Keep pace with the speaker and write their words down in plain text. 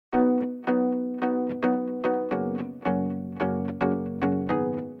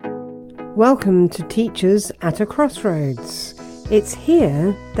Welcome to Teachers at a Crossroads. It's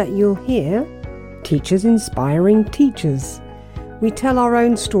here that you'll hear teachers inspiring teachers. We tell our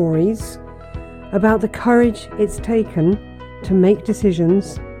own stories about the courage it's taken to make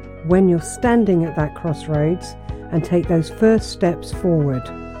decisions when you're standing at that crossroads and take those first steps forward.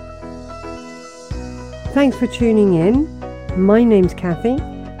 Thanks for tuning in. My name's Kathy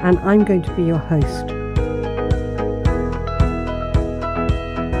and I'm going to be your host.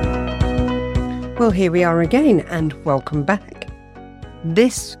 Well, here we are again and welcome back.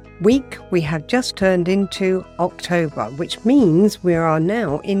 This week we have just turned into October, which means we are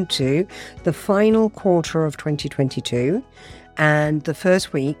now into the final quarter of 2022 and the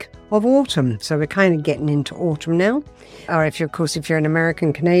first week of autumn. So we're kind of getting into autumn now. Or if you're an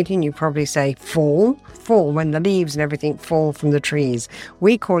American Canadian, you probably say fall when the leaves and everything fall from the trees.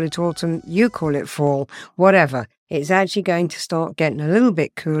 We call it autumn, you call it fall, whatever. It's actually going to start getting a little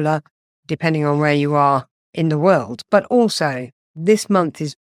bit cooler depending on where you are in the world. But also, this month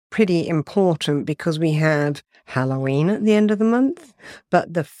is pretty important because we have Halloween at the end of the month.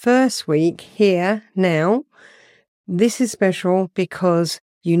 But the first week here now, this is special because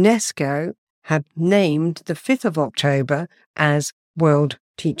UNESCO have named the 5th of October as World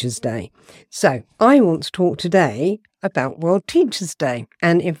Teachers' Day. So I want to talk today about World Teachers' Day.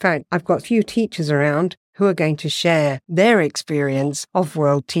 And in fact, I've got a few teachers around who are going to share their experience of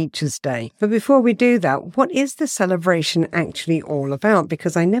World Teachers' Day. But before we do that, what is the celebration actually all about?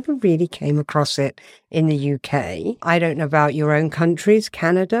 Because I never really came across it in the UK. I don't know about your own countries,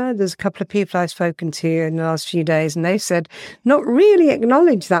 Canada. There's a couple of people I've spoken to in the last few days, and they said not really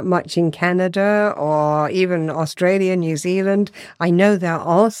acknowledged that much in Canada or even Australia, New Zealand. I know there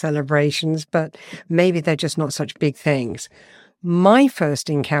are celebrations, but maybe they're just not such big things. My first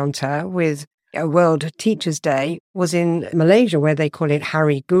encounter with a World Teachers' Day was in Malaysia, where they call it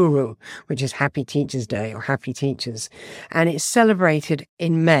Hari Guru, which is Happy Teachers' Day or Happy Teachers. And it's celebrated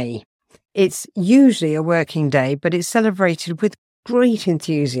in May. It's usually a working day, but it's celebrated with great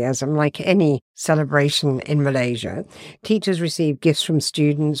enthusiasm, like any celebration in Malaysia. Teachers receive gifts from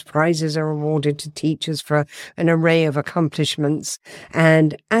students, prizes are awarded to teachers for an array of accomplishments.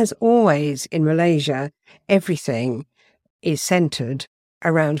 And as always in Malaysia, everything is centered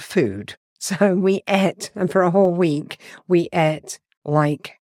around food. So we ate, and for a whole week, we ate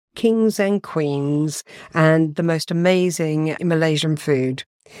like kings and queens and the most amazing Malaysian food.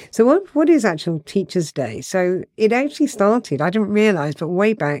 So what is actual Teachers' Day? So it actually started, I didn't realise, but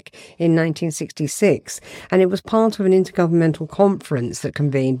way back in 1966. And it was part of an intergovernmental conference that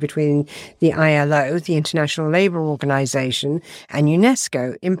convened between the ILO, the International Labour Organization, and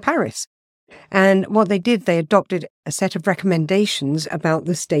UNESCO in Paris. And what they did, they adopted a set of recommendations about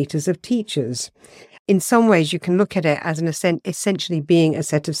the status of teachers. In some ways, you can look at it as essentially being a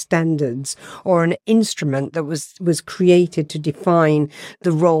set of standards or an instrument that was created to define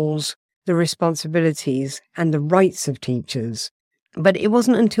the roles, the responsibilities, and the rights of teachers. But it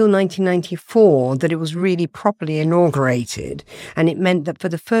wasn't until 1994 that it was really properly inaugurated, and it meant that for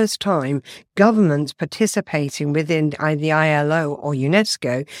the first time, governments participating within either the ILO or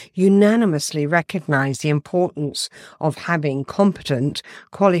UNESCO unanimously recognised the importance of having competent,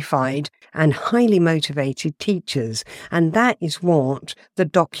 qualified, and highly motivated teachers. And that is what the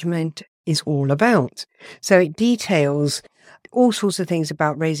document is all about. So it details all sorts of things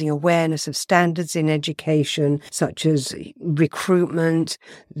about raising awareness of standards in education, such as recruitment,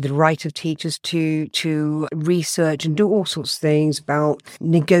 the right of teachers to research and do all sorts of things, about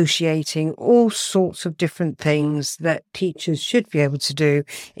negotiating, all sorts of different things that teachers should be able to do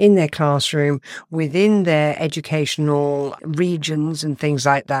in their classroom, within their educational regions and things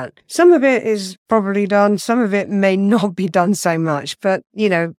like that. Some of it is probably done, some of it may not be done so much, but,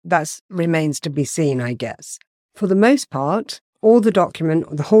 that remains to be seen, I guess. For the most part, all the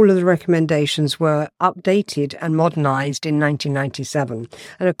document, the whole of the recommendations were updated and modernised in 1997.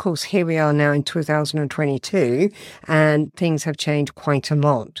 And of course, here we are now in 2022, and things have changed quite a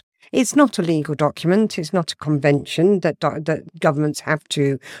lot. It's not a legal document. It's not a convention that governments have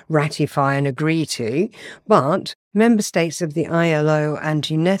to ratify and agree to, but member states of the ILO and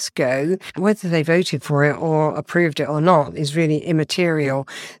UNESCO, whether they voted for it or approved it or not is really immaterial.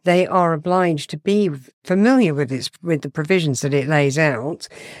 They are obliged to be familiar with the provisions that it lays out,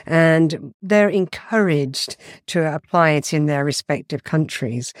 and they're encouraged to apply it in their respective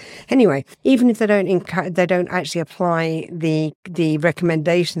countries. Anyway, even if they don't actually apply the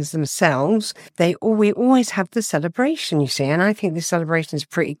recommendations themselves, we always have the celebration, you see, and I think this celebration is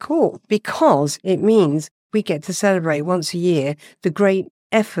pretty cool because it means we get to celebrate once a year the great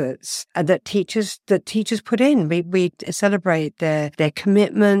efforts that teachers put in. We celebrate their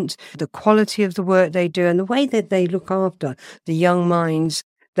commitment, the quality of the work they do, and the way that they look after the young minds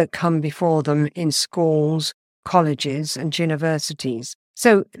that come before them in schools, colleges, and universities.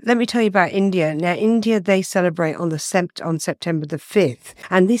 So let me tell you about India. Now, India, they celebrate on September the 5th,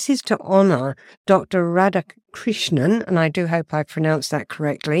 and this is to honour Dr. Radhakrishnan, and I do hope I pronounced that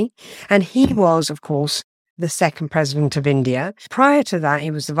correctly. And he was, of course, the second president of India. Prior to that,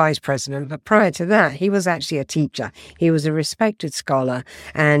 he was the vice president, but prior to that, he was actually a teacher. He was a respected scholar,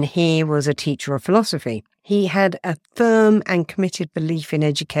 and he was a teacher of philosophy. He had a firm and committed belief in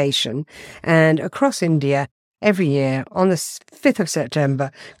education, and across India, every year, on the 5th of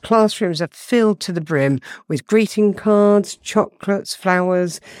September, classrooms are filled to the brim with greeting cards, chocolates,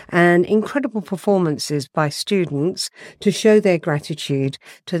 flowers, and incredible performances by students to show their gratitude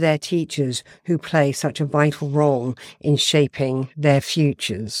to their teachers who play such a vital role in shaping their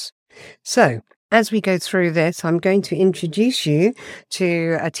futures. So, as we go through this, I'm going to introduce you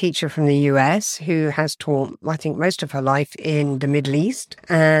to a teacher from the US who has taught, I think, most of her life in the Middle East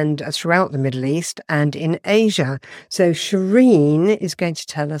and throughout the Middle East and in Asia. So Shireen is going to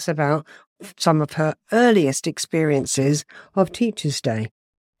tell us about some of her earliest experiences of Teachers' Day.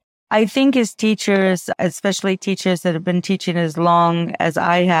 I think as teachers, especially teachers that have been teaching as long as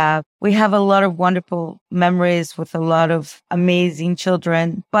I have, we have a lot of wonderful memories with a lot of amazing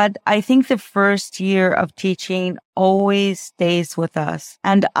children. But I think the first year of teaching always stays with us.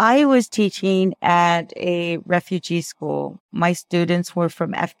 And I was teaching at a refugee school. My students were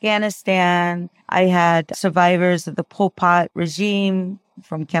from Afghanistan. I had survivors of the Pol Pot regime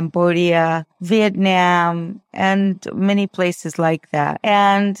from Cambodia, Vietnam, and many places like that.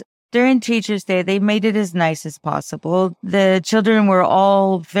 And during Teachers' Day, they made it as nice as possible. The children were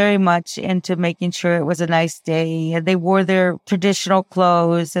all very much into making sure it was a nice day. They wore their traditional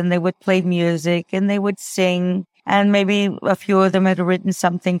clothes and they would play music and they would sing. And maybe a few of them had written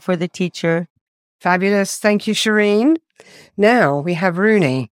something for the teacher. Fabulous. Thank you, Shireen. Now we have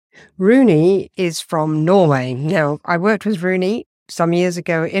Rooney. Rooney is from Norway. Now, I worked with Rooney some years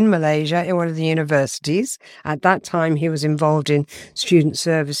ago in Malaysia in one of the universities. At that time, he was involved in student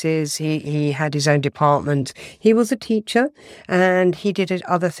services. He had his own department. He was a teacher and he did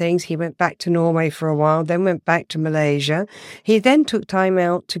other things. He went back to Norway for a while, then went back to Malaysia. He then took time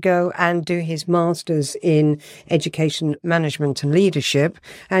out to go and do his master's in education management and leadership.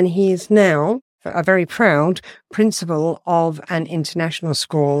 And he is now a very proud principal of an international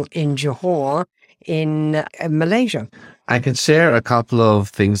school in Johor in Malaysia. I can share a couple of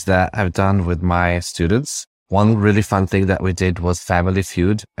things that I've done with my students. One really fun thing that we did was Family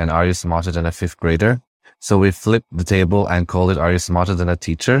Feud and Are You Smarter Than a Fifth Grader? So we flipped the table and called it Are You Smarter Than a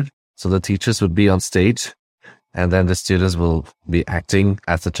Teacher? So the teachers would be on stage and then the students will be acting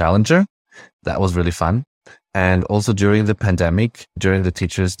as the challenger. That was really fun. And also during the pandemic, during the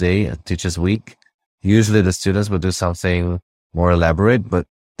Teachers' Day, Teachers' Week, usually the students would do something more elaborate, but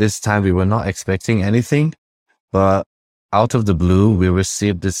this time we were not expecting anything. But out of the blue, we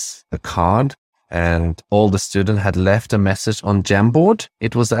received a card and all the students had left a message on Jamboard.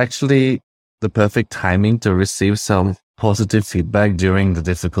 It was actually the perfect timing to receive some positive feedback during the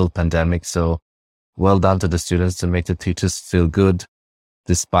difficult pandemic. So well done to the students to make the teachers feel good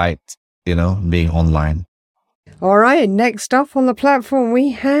despite, being online. All right, next up on the platform,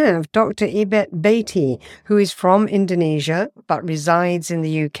 we have Dr. Ibet Beatty, who is from Indonesia, but resides in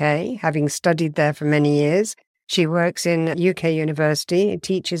the UK, having studied there for many years. She works in a UK university,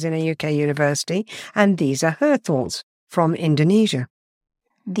 teaches in a UK university, and these are her thoughts from Indonesia.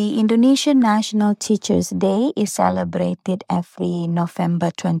 The Indonesian National Teachers' Day is celebrated every November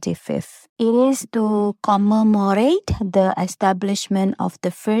 25th. It is to commemorate the establishment of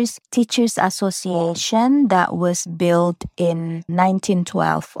the first Teachers Association that was built in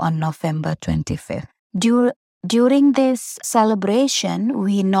 1912 on November 25th. During this celebration,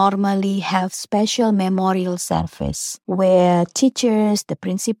 we normally have special memorial service where teachers, the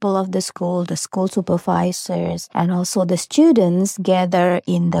principal of the school supervisors, and also the students gather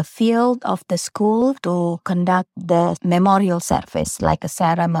in the field of the school to conduct the memorial service like a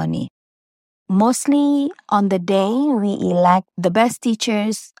ceremony. Mostly on the day, we elect the best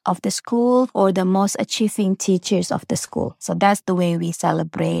teachers of the school or the most achieving teachers of the school. So that's the way we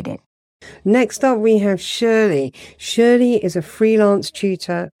celebrate it. Next up, we have Shirley. Shirley is a freelance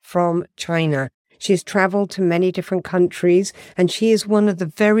tutor from China. She's traveled to many different countries, and she is one of the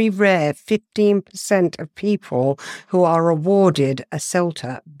very rare 15% of people who are awarded a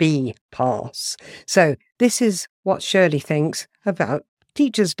CELTA B pass. So this is what Shirley thinks about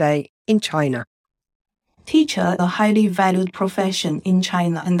Teachers' Day in China. Teacher, a highly valued profession in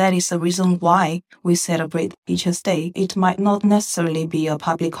China, and that is the reason why we celebrate Teachers' Day. It might not necessarily be a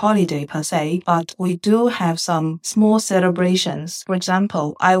public holiday per se, but we do have some small celebrations. For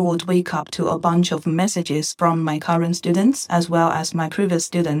example, I would wake up to a bunch of messages from my current students as well as my previous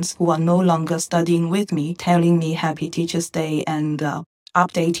students who are no longer studying with me, telling me Happy Teachers' Day and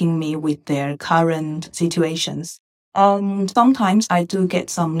updating me with their current situations. And sometimes I do get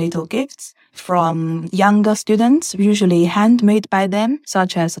some little gifts from younger students, usually handmade by them,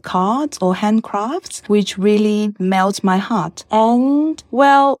 such as cards or handcrafts, which really melts my heart. And,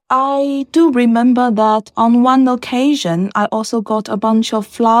 well, I do remember that on one occasion, I also got a bunch of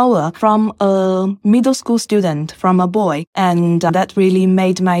flower from a middle school student, from a boy, and that really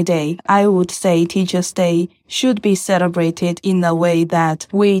made my day. I would say Teachers' Day should be celebrated in a way that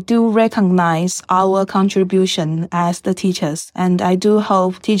we do recognize our contribution as the teachers. And I do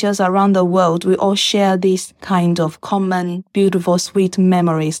hope teachers around the world will all share these kind of common, beautiful, sweet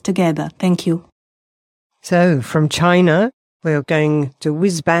memories together. Thank you. So from China, we're going to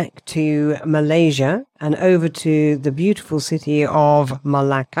whiz back to Malaysia and over to the beautiful city of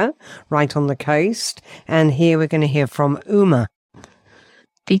Malacca, right on the coast. And here we're going to hear from Uma.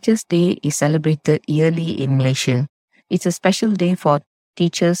 Teachers' Day is celebrated yearly in Malaysia. It's a special day for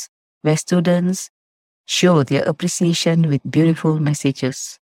teachers where students show their appreciation with beautiful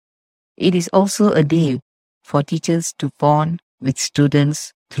messages. It is also a day for teachers to bond with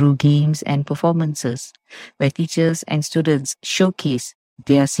students through games and performances, where teachers and students showcase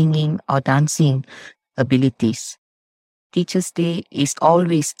their singing or dancing abilities. Teachers' Day is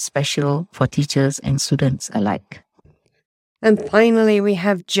always special for teachers and students alike. And finally, we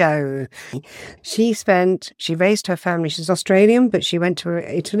have Jo. She raised her family. She's Australian, but she went to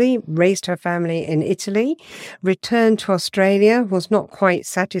Italy, raised her family in Italy, returned to Australia, was not quite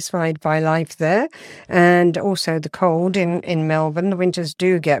satisfied by life there, and also the cold in Melbourne. The winters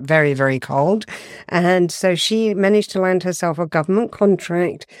do get very, very cold. And so she managed to land herself a government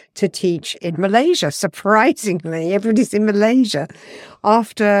contract to teach in Malaysia. Surprisingly, everybody's in Malaysia.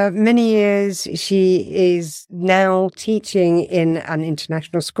 After many years, she is now teaching in an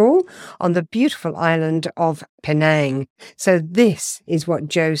international school on the beautiful island of Penang. So this is what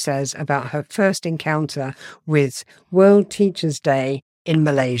Jo says about her first encounter with World Teachers' Day in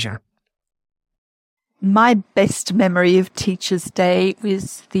Malaysia. My best memory of Teachers' Day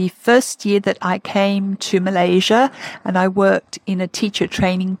was the first year that I came to Malaysia and I worked in a teacher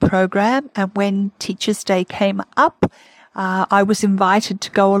training program. And when Teachers' Day came up, I was invited to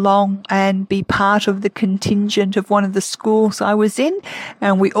go along and be part of the contingent of one of the schools I was in,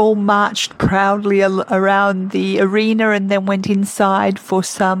 and we all marched proudly around the arena and then went inside for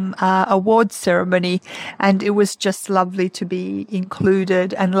some award ceremony, and it was just lovely to be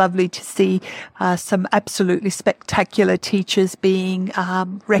included and lovely to see some absolutely spectacular teachers being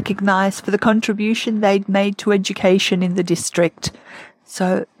recognised for the contribution they'd made to education in the district.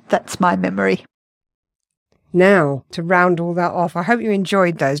 So that's my memory. Now, to round all that off, I hope you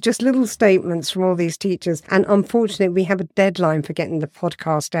enjoyed those. Just little statements from all these teachers. And unfortunately, we have a deadline for getting the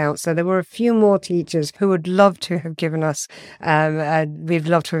podcast out. So there were a few more teachers who would love to have given us, we'd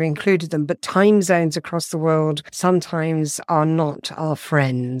love to have included them. But time zones across the world sometimes are not our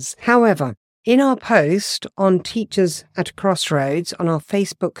friends. However, in our post on Teachers at a Crossroads on our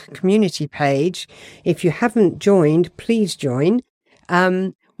Facebook community page, if you haven't joined, please join.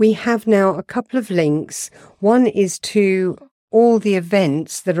 We have now a couple of links. One is to all the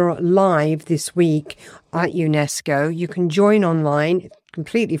events that are live this week at UNESCO. You can join online,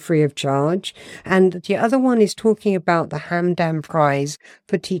 completely free of charge. And the other one is talking about the Hamdan Prize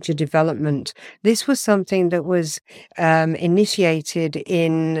for Teacher Development. This was something that was initiated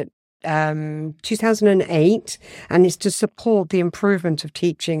in 2008, and it's to support the improvement of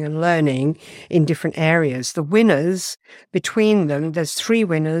teaching and learning in different areas. The winners, between them, there's 3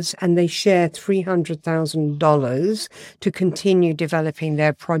 winners, and they share $300,000 to continue developing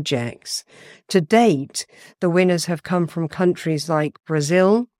their projects. To date, the winners have come from countries like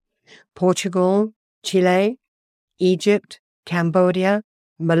Brazil, Portugal, Chile, Egypt, Cambodia,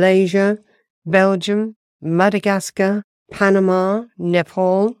 Malaysia, Belgium, Madagascar, Panama,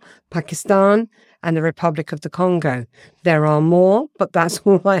 Nepal, Pakistan, and the Republic of the Congo. There are more, but that's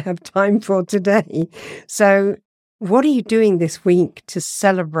all I have time for today. So what are you doing this week to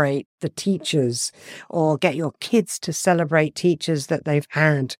celebrate the teachers or get your kids to celebrate teachers that they've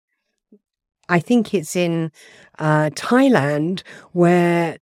had? I think it's in Thailand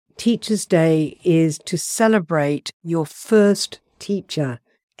where Teachers' Day is to celebrate your first teacher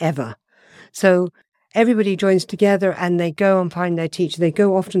ever. So everybody joins together and they go and find their teacher. They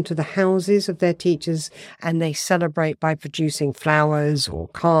go often to the houses of their teachers and they celebrate by producing flowers or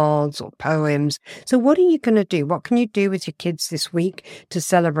cards or poems. So what are you going to do? What can you do with your kids this week to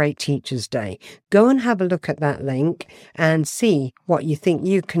celebrate Teachers' Day? Go and have a look at that link and see what you think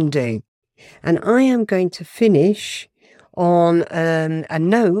you can do. And I am going to finish on a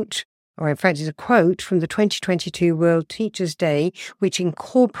note, or in fact, it's a quote from the 2022 World Teachers' Day, which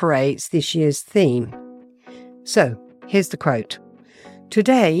incorporates this year's theme. So, here's the quote.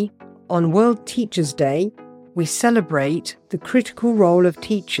 Today, on World Teachers' Day, we celebrate the critical role of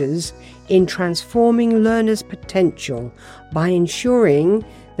teachers in transforming learners' potential by ensuring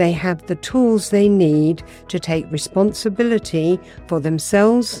they have the tools they need to take responsibility for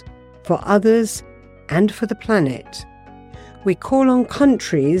themselves, for others, and for the planet. We call on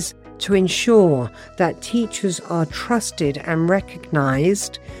countries to ensure that teachers are trusted and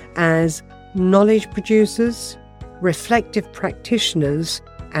recognised as knowledge producers, reflective practitioners,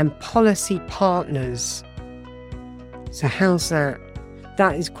 and policy partners. So how's that?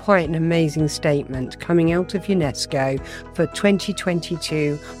 That is quite an amazing statement coming out of UNESCO for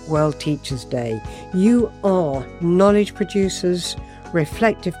 2022 World Teachers' Day. You are knowledge producers,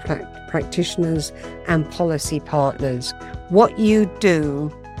 reflective practitioners, and policy partners. What you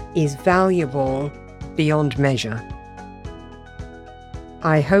do is valuable beyond measure.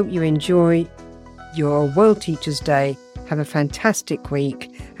 I hope you enjoy your World Teachers' Day. Have a fantastic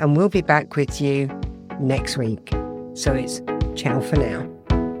week, and we'll be back with you next week. So it's ciao for now.